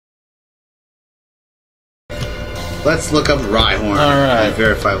Let's look up Rhyhorn and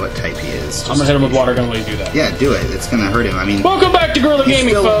verify what type he is. I'm gonna hit him with water gun while you do that. Yeah, do it. It's gonna hurt him. I mean, welcome back to Guerrilla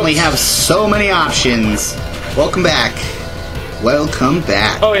Gaming, folks. folks. We have so many options. Welcome back. Welcome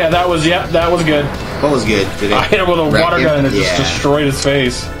back. Oh yeah, that was good. What was good? Did it I hit him with a water gun and it just destroyed his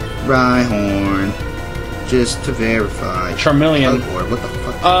face. Rhyhorn. Just to verify. Charmeleon. What the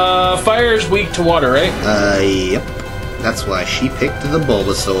fuck? Fire is weak to water, right? Yep. That's why she picked the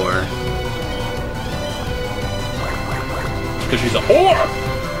Bulbasaur. Because she's a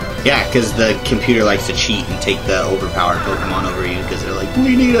whore! Yeah, because the computer likes to cheat and take the overpowered Pokemon over you because they're like,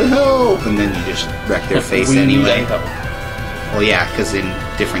 we need a help! And then you just wreck their face anyway. Well, yeah, because in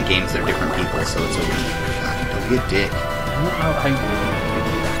different games they're different people, so it's a weird. God, don't be a dick.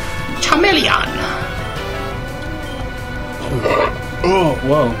 Charmeleon! Oh,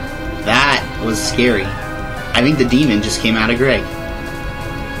 whoa. That was scary. I think the demon just came out of Greg.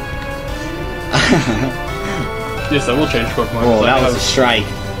 Yes, I will change Pokemon. Oh, that was a strike.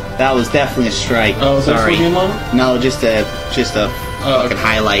 That was definitely a strike. Oh, was sorry. That no, just a fucking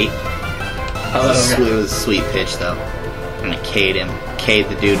highlight. It was a sweet pitch though. And it K'd him. K'd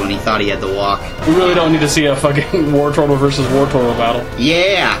the dude when he thought he had the walk. We really don't need to see a fucking Wartortle versus Wartortle battle.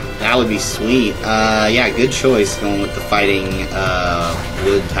 Yeah, that would be sweet. Yeah, good choice going with the fighting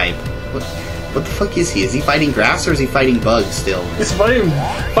wood type. What the fuck is he? Is he fighting grass or is he fighting bugs still? He's fighting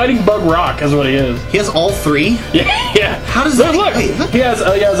bug rock is what he is. He has all three? Yeah. How does that look? He has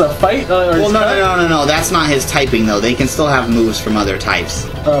a fight. Well, no. That's not his typing though. They can still have moves from other types.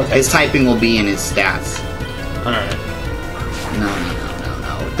 Okay. His typing will be in his stats. All right. No.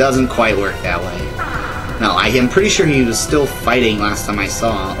 It doesn't quite work that way. No, I am pretty sure he was still fighting last time I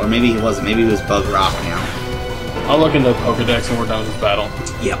saw, or maybe he wasn't. Maybe he was bug rock now. I'll look into Pokedex and we're done with this battle.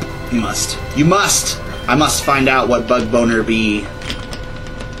 Yep. You must. You must! I must find out what Bug Boner be.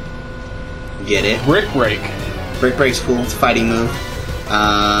 Get it? Brick Break. Brick Break's cool. It's a fighting move.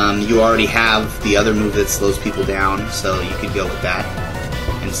 You already have the other move that slows people down, so you could go with that.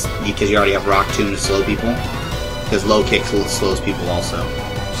 And because you already have Rock Tomb to slow people. Because Low Kick slows people also.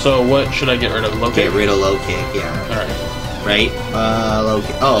 So what should I get rid of? Low Kick? Get rid of Low Kick, yeah. Alright. Right? Low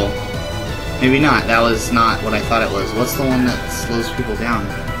Kick. Oh. Maybe not. That was not what I thought it was. What's the one that slows people down?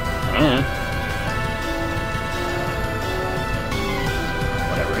 I don't know.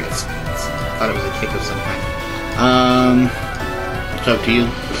 Whatever it is. I thought it was a kick of some kind. It's up to you.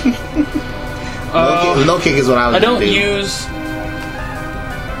 Low kick is what I was I don't do. use...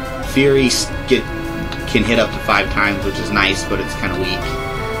 Fury can hit up to 5 times, which is nice, but it's kind of weak.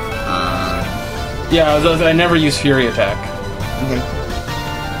 Yeah, I never use Fury attack. Okay.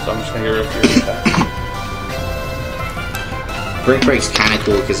 So I'm just going to get rid of Fury attack. Brick Break's kind of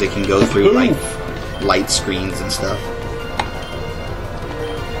cool because it can go through like light screens and stuff.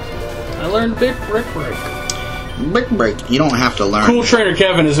 I learned Brick Break. Brick Break. You don't have to learn. Cool Trainer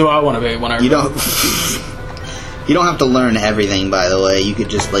Kevin is who I want to be when I. You don't. You don't have to learn everything, by the way. You could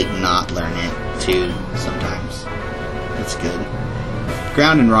just like not learn it too sometimes. That's good.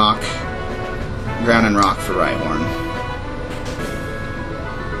 Ground and Rock for Rhyhorn.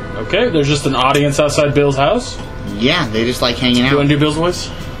 Okay, there's just an audience outside Bill's house. Yeah, they just like hanging out. You want to do Bill's voice?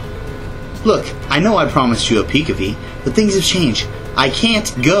 Look, I know I promised you a Pikachu, but things have changed. I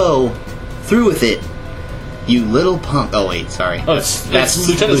can't go through with it. You little punk. Oh wait, sorry. Oh, that's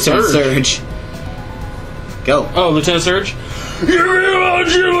Lieutenant Surge. Go. Oh, Lieutenant Surge? You want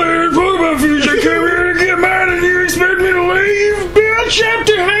your later Pokemon future came here to get mad and you expect me to leave? Bitch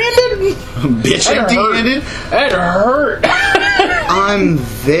empty-handed? Bitch empty-handed? That hurt. I'm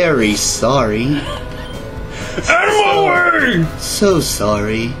very sorry. Out of my way! So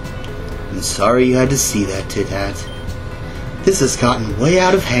sorry. I'm sorry you had to see that, Tit-Hat. This has gotten way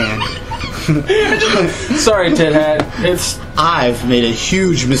out of hand. Sorry, Tit-Hat. I've made a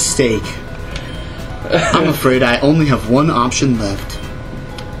huge mistake. I'm afraid I only have one option left.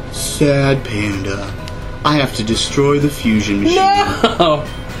 Sad Panda. I have to destroy the fusion machine. No!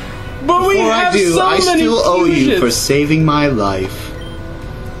 But we have so many I still owe you fusions. for saving my life.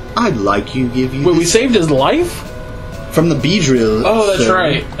 I'd like you to give you. Wait, we saved his life? From the Beedrill. Oh, that's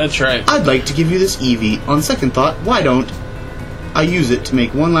right. That's right. I'd like to give you this Eevee. On second thought, why don't I use it to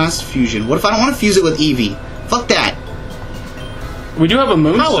make one last fusion? What if I don't want to fuse it with Eevee? Fuck that. We do have a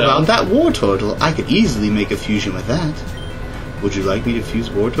Moonstone. How about that Wartortle? I could easily make a fusion with that. Would you like me to fuse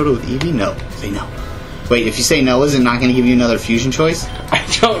Wartortle with Eevee? No. Say no. Wait, if you say no, is it not going to give you another fusion choice? I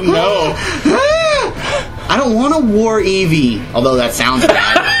don't know. I don't want a War Eevee. Although that sounds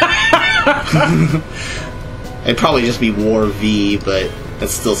bad. It'd probably just be War V, but that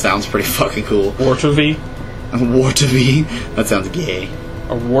still sounds pretty fucking cool. Wartortle V? A Wartortle V? That sounds gay.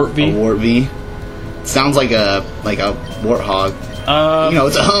 A Wart V? A Wart V? Sounds like a warthog.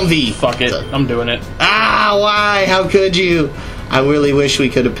 It's a Humvee. Fuck it. I'm doing it. Ah, why? How could you? I really wish we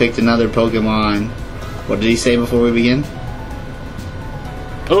could have picked another Pokemon. What did he say before we begin?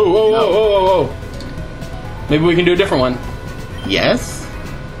 Oh. Maybe we can do a different one. Yes?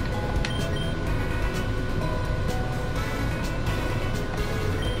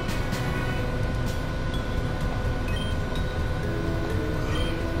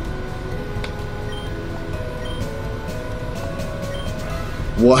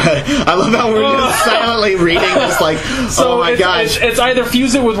 What? I love how we're just silently reading this like, so oh my gosh. It's either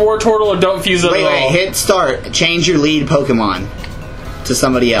fuse it with Wartortle or don't fuse it at all. Wait, hit start. Change your lead Pokemon to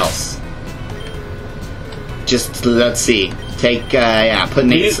somebody else. Just, let's see. Take, put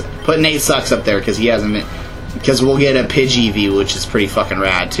Nate Sucks up there because he hasn't been... Because we'll get a Pidgeev, which is pretty fucking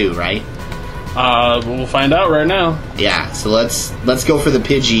rad too, right? We'll find out right now. Yeah, so let's go for the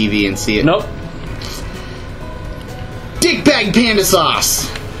Pidgeev and see it. Nope. Dickbag Panda Sauce!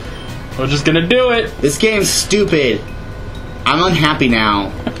 We're just gonna do it. This game's stupid. I'm unhappy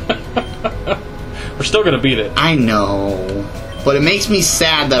now. We're still gonna beat it. I know. But it makes me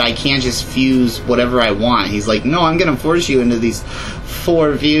sad that I can't just fuse whatever I want. He's like, no, I'm gonna force you into these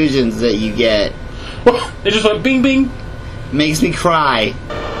 4 fusions that you get. It just went bing bing. Makes me cry.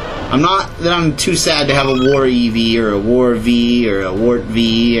 I'm too sad to have a War EV or a War V or a Wart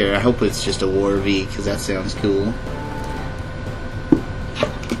V, or I hope it's just a War V because that sounds cool.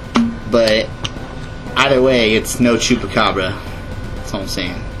 But either way, it's no Chupacabra. That's all I'm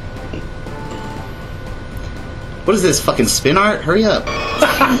saying. What is this, fucking spin art? Hurry up.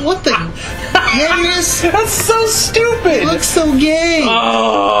 What the gayness? That's so stupid. It looks so gay.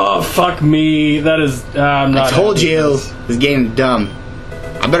 Oh, fuck me. That is... I'm not... I told you. This game's dumb.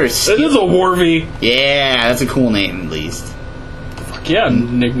 I better... It is a Warvy. Yeah, that's a cool name, at least. Fuck yeah,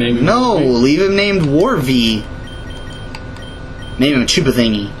 nickname him. No, leave him named Warvy. Name him Chupa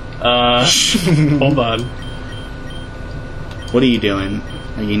Thingy. Hold on. What are you doing?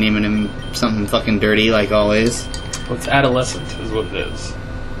 Are you naming him something fucking dirty like always? What's adolescent is what it is.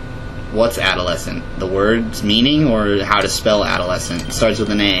 What's adolescent? The word's meaning or how to spell adolescent? It starts with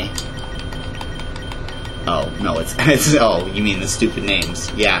an A. Oh, no, it's oh, you mean the stupid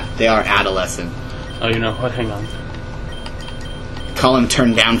names. Yeah, they are adolescent. Oh, you know what? Hang on. Call him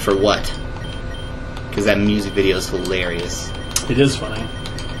Turned Down for what? Because that music video is hilarious. It is funny.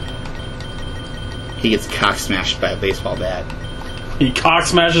 He gets cock smashed by a baseball bat. He cock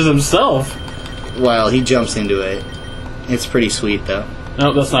smashes himself. Well, he jumps into it. It's pretty sweet, though.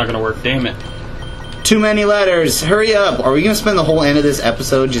 Nope, that's not going to work. Damn it. Too many letters. Hurry up. Are we going to spend the whole end of this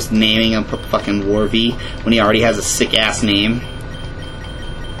episode just naming a fucking Warvy when he already has a sick-ass name?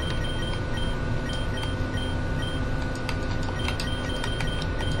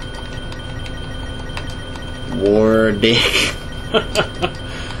 Wardick.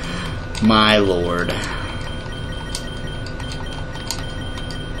 My lord.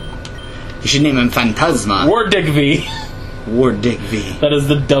 You should name him Phantasma. Wardick V. Wardick V. That is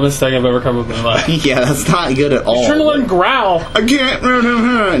the dumbest thing I've ever come up with in my life. Yeah, that's not good at all. You're trying to let him growl. I can't.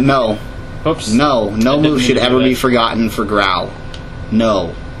 No. Oops. No move should ever be forgotten for growl.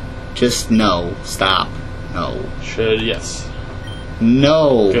 No. Just no. Stop. No. Should, yes.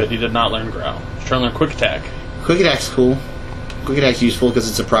 No. Good, he did not learn growl. He's trying to learn quick attack. Quick attack's cool. Quick attack's useful because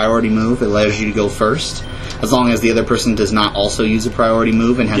it's a priority move. It allows you to go first. As long as the other person does not also use a priority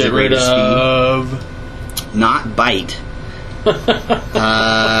move and has a greater speed. Not bite.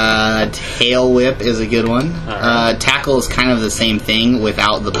 Tail whip is a good one. Right. Tackle is kind of the same thing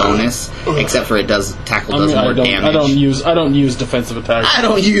without the bonus, except for tackle does more damage. I don't use defensive attacks. I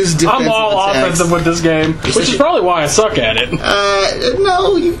don't use defensive attacks. I'm all offensive with this game, which is probably why I suck at it.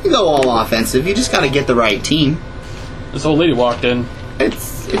 No, you can go all offensive. You just got to get the right team. This old lady walked in.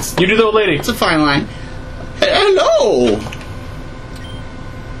 It's you do the old lady. It's a fine line. Hello.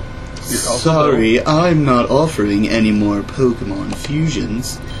 Sorry, I'm not offering any more Pokemon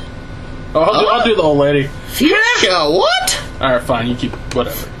fusions. Oh, I'll do the old lady. Fuchsia, what? Alright, fine, you keep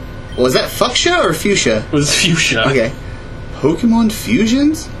whatever. Was that fuchsia or fuchsia? It was fuchsia. Okay. Pokemon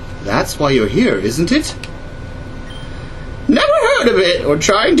fusions? That's why you're here, isn't it? Never heard of it, or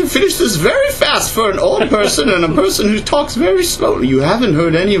trying to finish this very fast for an old person and a person who talks very slowly. You haven't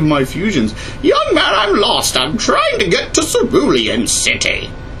heard any of my fusions. Young man, I'm lost. I'm trying to get to Cerulean City.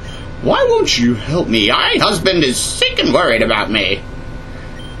 Why won't you help me? My husband is sick and worried about me.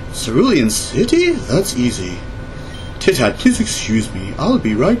 Cerulean City? That's easy. Tit-Tat, please excuse me. I'll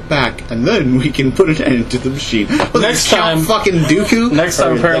be right back, and then we can put an end to the machine. Next time, fucking Dooku. Next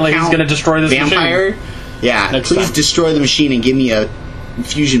time, apparently, he's going to destroy this vampire. Machine. Yeah, please destroy the machine and give me a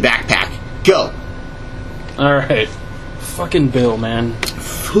fusion backpack. Go. Alright. Fucking Bill, man.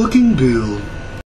 Fucking Bill.